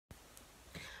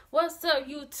What's up,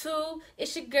 YouTube?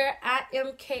 It's your girl,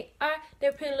 IMKR.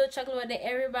 They're pretty little chocolate that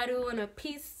everybody want a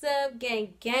piece of,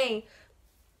 gang.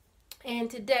 And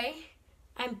today,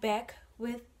 I'm back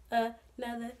with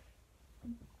another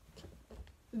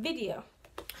video.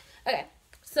 Okay,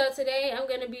 so today I'm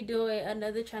gonna be doing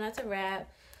another Try Not to Rap.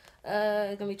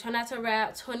 It's gonna be Try Not to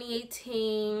Rap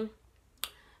 2018,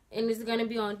 and it's gonna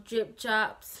be on Drip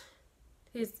Drops.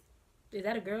 Is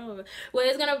that a girl? Well,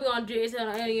 it's gonna be on Drip. It's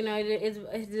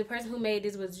the person who made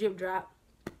this was Drip Drop.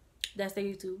 That's their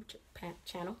YouTube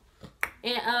channel.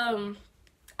 And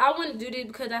I want to do this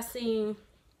because I seen.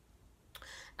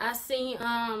 I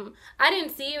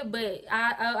didn't see it, but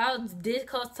I was this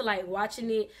close to like watching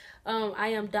it.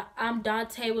 I'm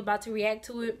Dante was about to react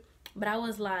to it, but I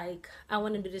was like, I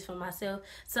want to do this for myself,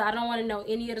 so I don't want to know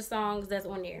any of the songs that's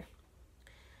on there.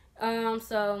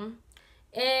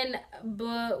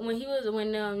 But when you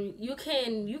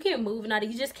can move now,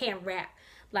 you just can't rap.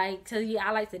 Like, cause yeah,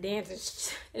 I like to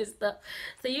dance and stuff,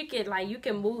 so you can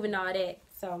move and all that.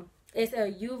 So it's a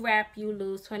You Rap You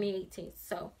Lose 2018.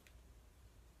 So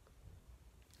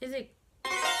is it?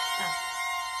 Oh,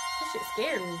 this shit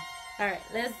scared me. All right,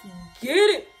 let's get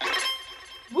it.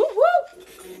 Woo woo.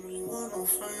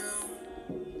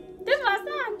 This is my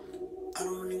song. I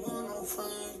don't really want no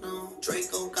friends, no.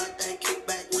 Draco got that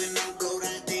kickback when I blow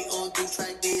that thing on do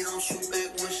track. They don't shoot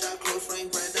back one shot, close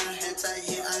range, right down head tight.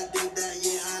 Yeah, I did that.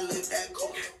 Yeah, I lived that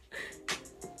cold.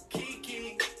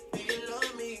 Kiki, do you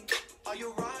love me? Are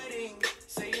you riding?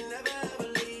 Say you never ever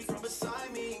leave from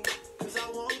beside me. Cause I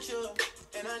want you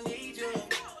and I need you.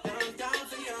 And I'm down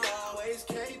for you always,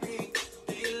 KB.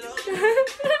 Do you love me? Are you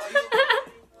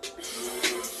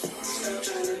stop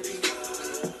trying to be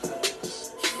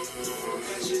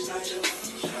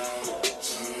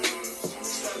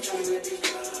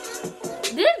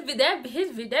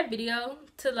that video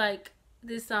to like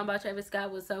this song by Travis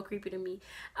Scott was so creepy to me.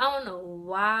 I don't know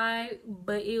why,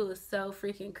 but it was so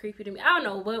freaking creepy to me. I don't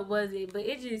know what was it, but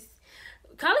it just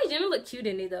Kylie Jenner looked cute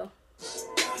in it though.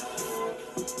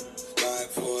 Ride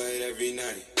for it every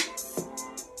night.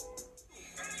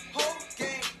 Whole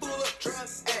gang full of drug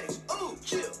addicts. Oh,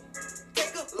 chill.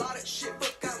 Take a lot of shit,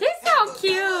 but he's so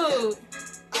cute.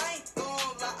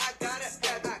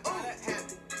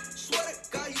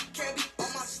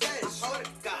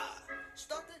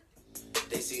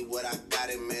 What I got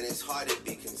it, man, it's hard to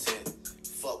be content.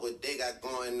 Fuck what they got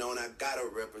going on, I gotta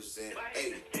represent.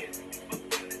 Hey.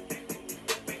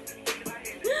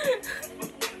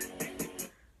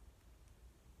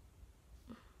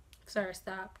 Sorry,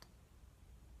 stopped.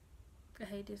 I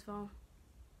hate this phone.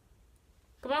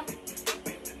 Come on.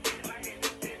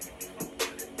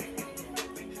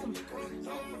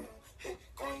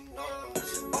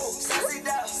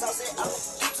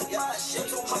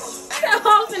 That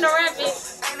hoes in the rabbit.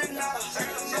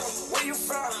 Where you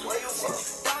from?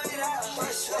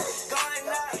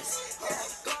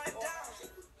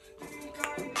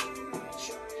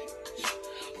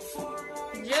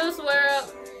 Juice WRLD.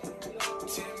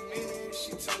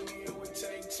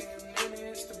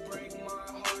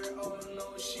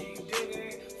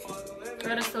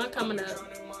 Girl, the sun coming up.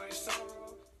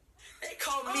 They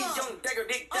call me Young Dagger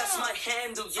Dick, that's my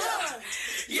handle, yeah.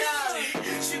 Yeah,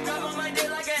 she grab on my dick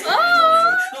like a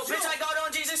oh. No bitch, I got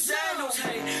on Jesus sandals,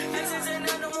 hey. This is an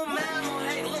animal mammal,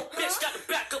 hey. Little bitch got the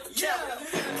back of a yeah.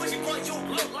 Pussy boy, you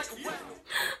look like a rat.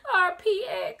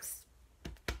 RPX.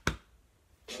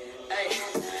 Hey,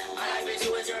 I like bitch,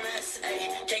 you was your mess, hey.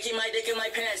 Can't keep my dick in my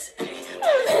pants, hey.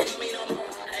 Me no more,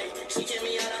 hey. She kick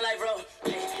me out, I'm like, bro,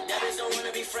 hey. That bitch don't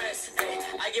wanna be friends, hey.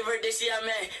 I give her dick, she a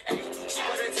man, hey. She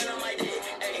put her 10 on my dick,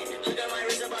 hey. Look at my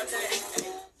wrist about 10, hey.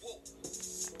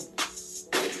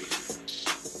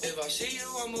 If I see you,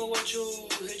 I'ma watch you,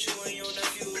 hit you and your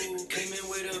nephew. Came in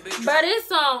with a big. But this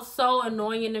song's so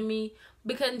annoying to me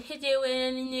because hit you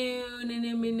in the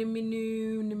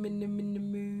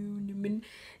moon.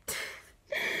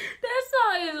 That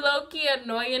song is low key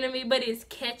annoying to me, but it's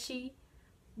catchy.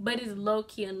 But it's low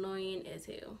key annoying as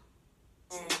hell.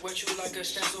 What you like a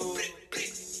stencil?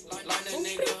 Line a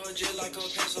nigga just like a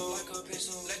pencil.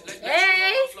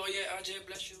 Hey. Floor, yeah, I just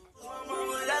bless you.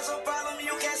 That's a problem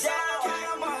you can't solve.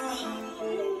 I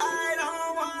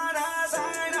don't wanna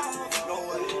sign off. No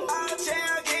way. I'll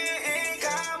check in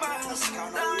commas.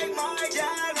 Like my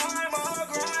dad, I'm a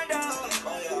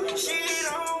grinder. She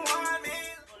don't want me.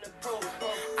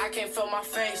 I can't feel my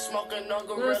face smoking on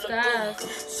Gorilla Glue.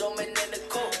 Zooming in the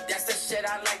coupe, that's the shit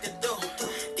I like to do.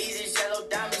 These is yellow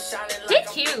diamonds shining like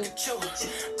I'm Pikachu.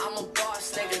 I'm a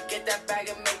boss nigga, get that bag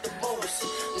and make the moves.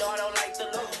 No, I don't like the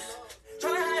lose.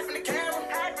 Tryna hide from the camera,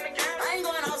 I ain't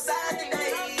going outside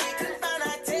today. Couldn't find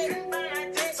that tick,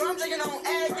 so I'm drinking on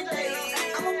egg.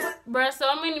 Bruh,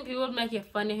 so many people was making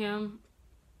fun of him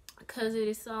because of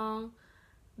this song.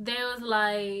 They was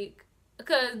like,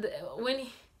 because when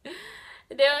he,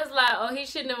 they was like, oh, he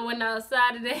shouldn't have went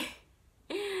outside today.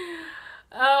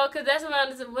 Oh, because that's when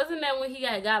wasn't that when he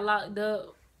got locked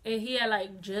up and he had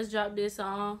like just dropped this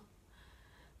song.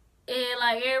 And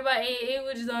like everybody, it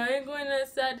was just like, I ain't going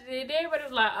outside today. Everybody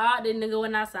was like, oh, that nigga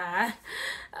went outside.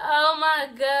 Oh my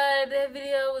god, that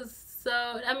video was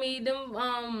so, I mean, them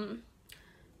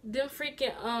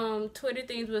freaking Twitter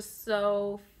things was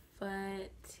so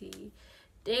funny.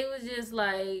 They was just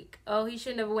like, oh, he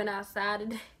shouldn't have went outside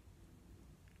today.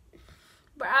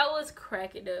 But I was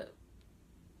cracking up.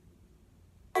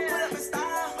 Put up a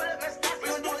style, we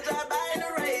gon' do a drive-by in the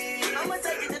rain. I'ma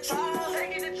take it to trial,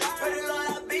 pray the Lord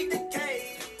I beat the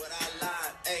case. But I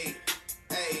lied,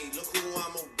 ayy, look who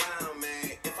I'm around,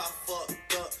 man. If I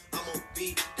fucked up, I'ma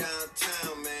be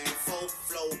downtown, man. Full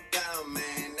flow down,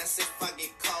 man. That's if I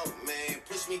get caught, man.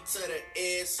 Push me to the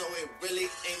edge, so it really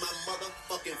ain't my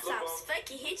motherfucking fault.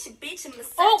 Fucking hit your bitch in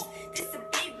massage. Oh. This a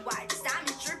big white,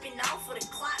 diamond dripping off of the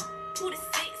clock. Who the 6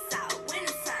 out,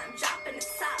 winter time, dropping the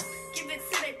top. Give it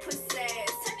to they pussy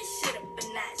ass, turn this shit up a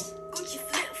notch. Gucci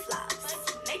flip flops,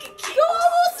 make a kick. You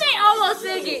almost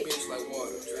sang it.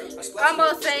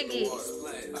 Almost sang it.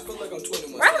 I feel like I'm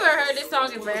 21. I haven't heard this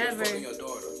song in forever. I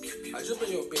jump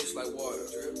in your bitch like water.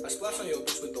 I splash on your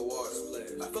bitch with the water.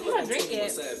 I feel like I'm drink 21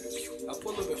 it. savage. I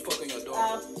pull up and fuck on your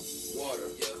daughter. Water,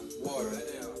 water,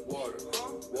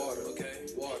 water, okay,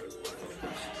 water.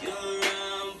 You're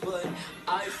around, but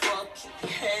I fucking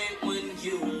hate when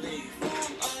you leave.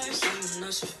 I'm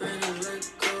not afraid to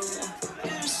let go.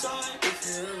 Inside, if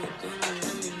you're ever gonna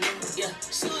let me know. Yeah,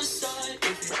 suicide.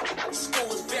 School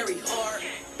was very hard.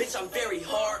 Bitch, I'm very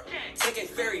hard. Take it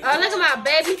very hard. Oh, look at my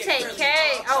baby KK.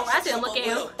 Oh, I didn't look at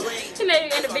him. She made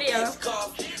it in the video.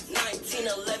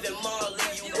 1911 Marley,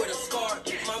 you with a scar.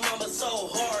 My mama so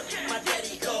hard. My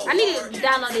daddy cold. I need to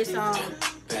download this song.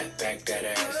 Back that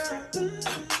ass.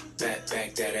 Back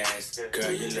that ass.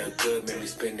 Girl, you look good, make me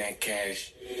spend that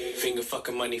cash. Finger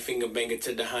fucking money, finger banging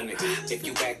to the 100. If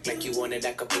you act like you want it,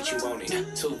 I can put you on it.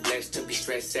 Too blessed to be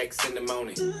stressed sex in the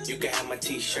morning. You can have my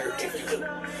t-shirt if you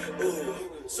Ooh,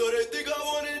 so they think I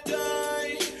wanna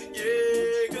die.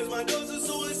 Yeah, cause my dose is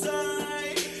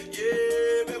suicide.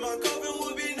 Yeah, bet my coffin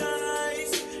would be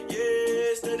nice.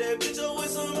 Yeah, stir that bitch up with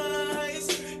some ice.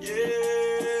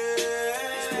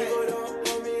 Yeah, people don't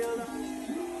want me alive.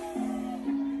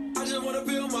 I just wanna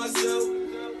feel myself.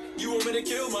 You want me to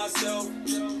kill myself?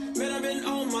 Man, I've been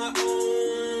on my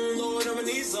own. Lord, I'ma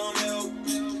need some help.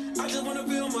 I just wanna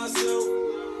feel myself.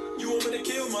 You want me to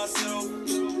kill myself?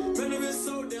 Man, I've been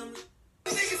so damn.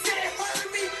 Niggas said hurt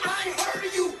me, I ain't heard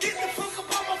of you. Get the fuck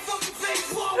up on my fucking face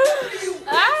before I murder you.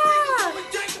 Ah. I'm a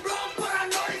drink blood, but I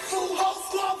know they fool. Whole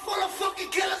squad full of fucking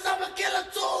killers, I'm a killer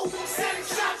too. 7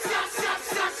 shots,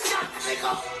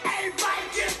 nigga. Everybody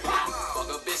get popped. Fuck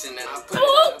a bitch and then I put it in a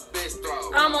bitch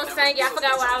throat. I almost sang it. I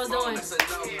forgot what I was doing. That's a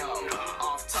no-no.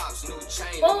 Off tops, new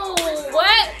chain. Oh,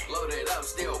 what? Loaded up,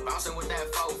 still bouncing with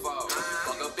that fofo.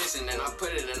 Fuck a bitch and then I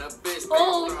put it in a bitch.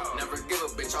 Oh. Never give a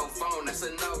bitch your phone, that's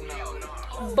a no-no.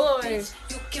 Boy.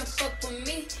 You can fuck with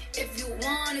me if you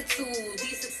wanted to.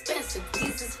 These expensive,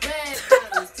 these is red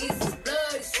bottles, these is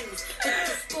bloody shoes. Hit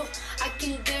the school, I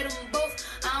can get them both.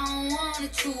 I don't wanna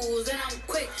choose, and I'm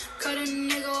quick, cut a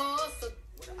nigga off.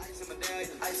 Ice in my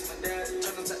dad,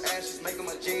 turn them to ashes, make them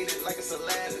a jaded like a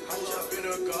salad. I'm up in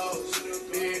a ghost,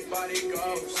 big body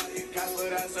ghost. Casper,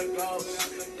 that's a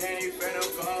ghost. Danny Phantom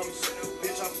ghost.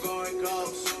 Bitch, I'm going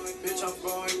ghost. Bitch, I'm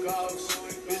going ghost.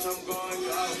 Bitch, I'm going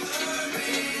ghost.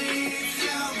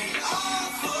 Tell me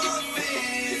off of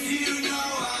it. You know I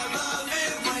love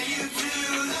it when you do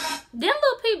that. Didn't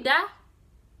Lil Peep die?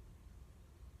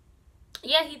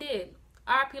 Yeah, he did.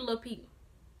 R.I.P. Lil Peep.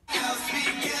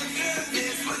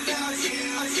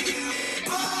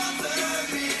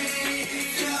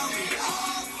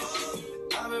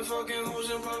 I've been fucking hoes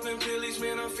and popping pillies,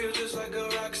 man, I feel just like a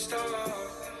rock star.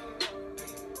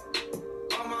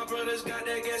 All my brothers got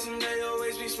that gas and they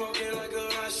always be smoking like a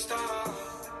rock star.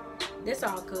 This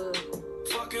all cool.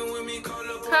 Fucking with me, call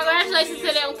up. Congratulations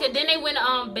to them, cause then they win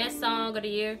best song of the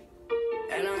year.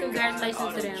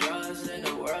 Congratulations to them. Drugs in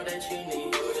the world that you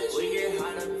need. We get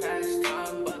high to pass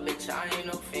time, but bitch, I ain't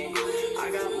no fiend. I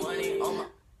got money on my.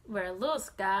 Bro, Lil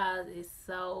Skies is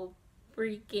so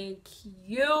freaking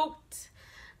cute.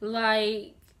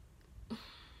 Like,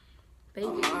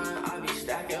 baby. I be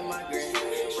stacking my green.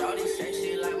 Shawty say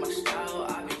she like my style.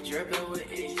 I be dripping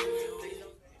with it.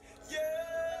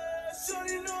 Yeah,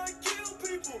 shawty know I kill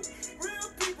people. Real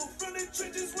people from the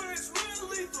trenches where it's real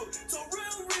lethal. So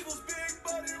real Regals, big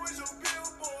body with your bill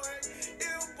boy.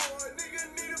 Ill boy,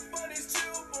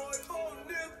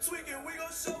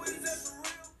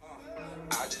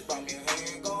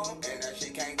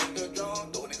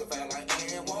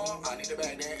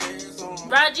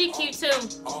 Bro, G cute too.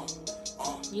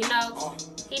 You know,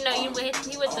 he know you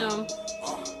with them.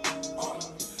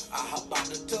 I hop out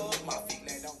the tub, my feet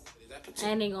lay down. I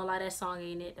ain't gonna lie, that song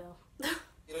ain't it though.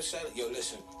 Yo,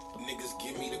 listen. Niggas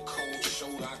give me the cold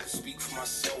shoulder, I can speak for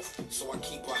myself. So I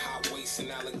keep a high waist and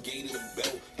alligator the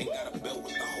belt. Ain't got a belt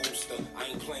with the holster. I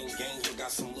ain't playing games, but got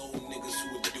some little niggas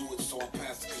who would do it, so I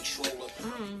pass the controller.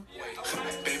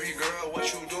 Baby girl,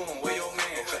 what you doing? Where your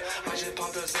man? I just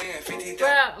popped a Zan, 50,000.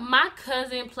 Bro, my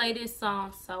cousin played this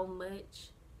song so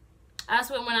much. I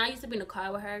swear, when I used to be in the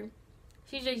car with her,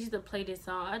 she just used to play this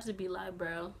song. I just be like,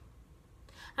 bro.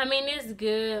 I mean, it's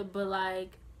good, but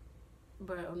like,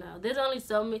 bro, no. There's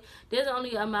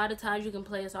only amount of times you can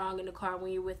play a song in the car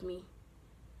when you're with me.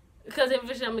 Because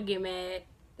eventually I'm gonna get mad.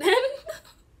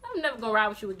 I'm never gonna ride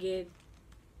with you again.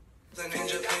 In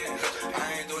Japan,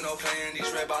 I ain't doing no playing.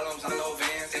 These red bottoms on no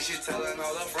Vans, and she telling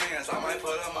all her friends I might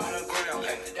put them on the ground.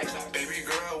 Baby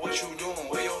girl, what you doing?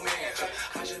 Where your man?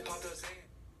 I just popped a Zan.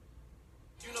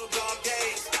 You know dog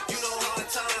days, you know hard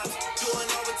times,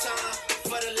 doing overtime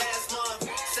for the last month.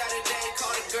 Saturday,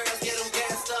 call the girls, get them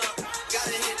gassed up.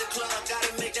 Gotta hit the club,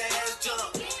 gotta make that ass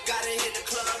jump. Gotta hit the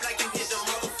club like you hit the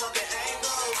motherfucking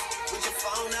angles. With your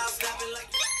phone out, snapping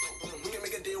like. We can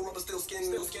make a deal, rubber still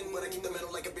skin, but I keep the metal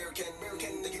like a beer can.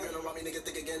 Nigga gonna rob me, nigga,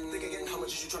 think again. How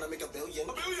much is you trying to make a billion?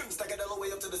 Stack it all the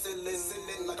way up to the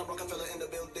ceiling, like a Rockefeller in the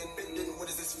building. What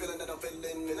is this feeling that I'm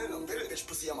feeling? I'm feeling bitch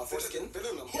pussy on my foreskin.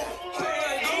 Feeling them. They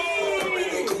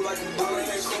cool like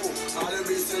they cool. I done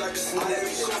be still like a snake.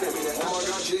 Oh my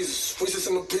God, Jesus, pieces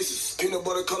in the pieces. Peanut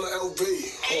butter color LV.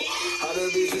 I done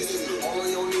be pieces. All on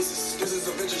your nieces. This is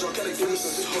a vintage or Kelly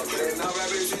Gibson. And now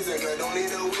rapping season, I don't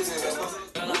need no reason.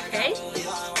 Okay.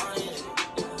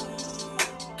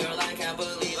 Girl, I can't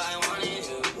believe I wanted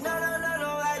you. No,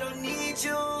 I don't need you.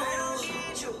 No,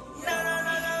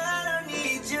 I don't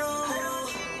need you.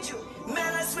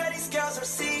 Man, I swear these girls are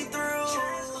see-through.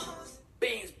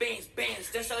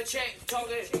 Beans, that's a check,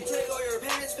 talking. Take all your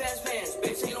pants.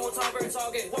 Bitch, ain't no time for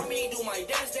talking. Want me to do my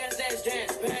dance.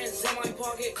 Pants in my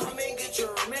pocket. Come and get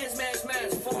your mans.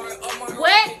 Far up my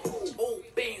What? Oh,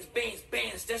 beans,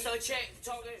 that's a check,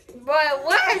 talking. Boy,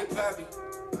 what?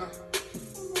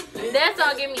 That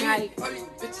song give me hype. All these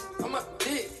bitches on my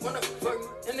dick, wanna fuck me,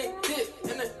 and they dip,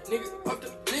 and that nigga off the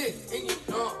dick, and you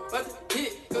know I'm about to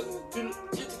hit, cause you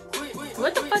legit quit.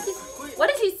 What the fuck is? What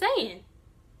is he saying?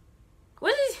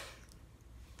 What is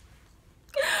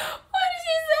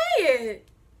he saying?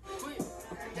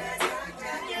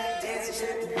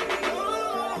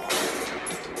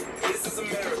 This is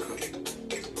America.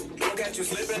 Don't got you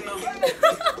slipping now.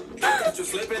 Don't got you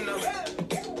slipping now.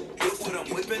 Look what I'm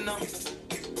whipping now.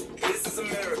 This is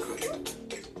America.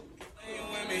 Play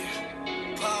with me,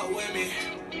 pop with me,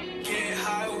 get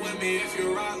high with me if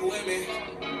you rock with me,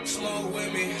 smoke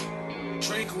with me,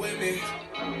 drink with me,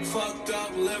 fucked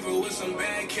up liver with some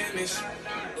bad chemists.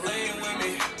 Lay with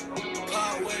me,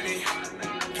 pop with me,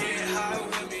 get high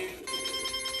with me.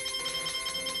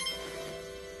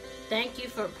 Thank you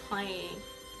for playing.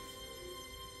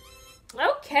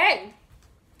 Okay.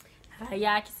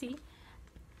 Y'all can see,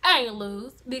 I ain't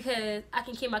lose because I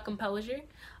can keep my composure.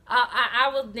 I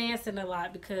was dancing a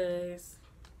lot because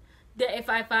if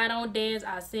I don't dance,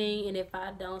 I sing, and if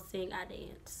I don't sing, I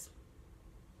dance.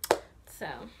 So,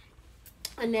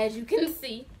 and as you can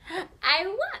see, I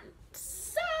won.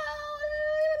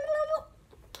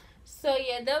 So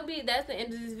yeah, that's the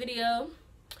end of this video.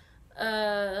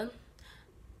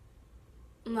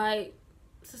 Like,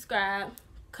 subscribe,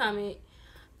 comment,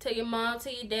 tell your mom,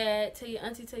 tell your dad, tell your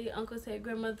auntie, tell your uncle, tell your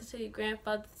grandmother, tell your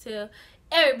grandfather, tell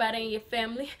everybody in your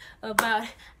family about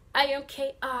I am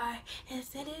KR, and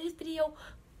send this video.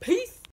 Peace.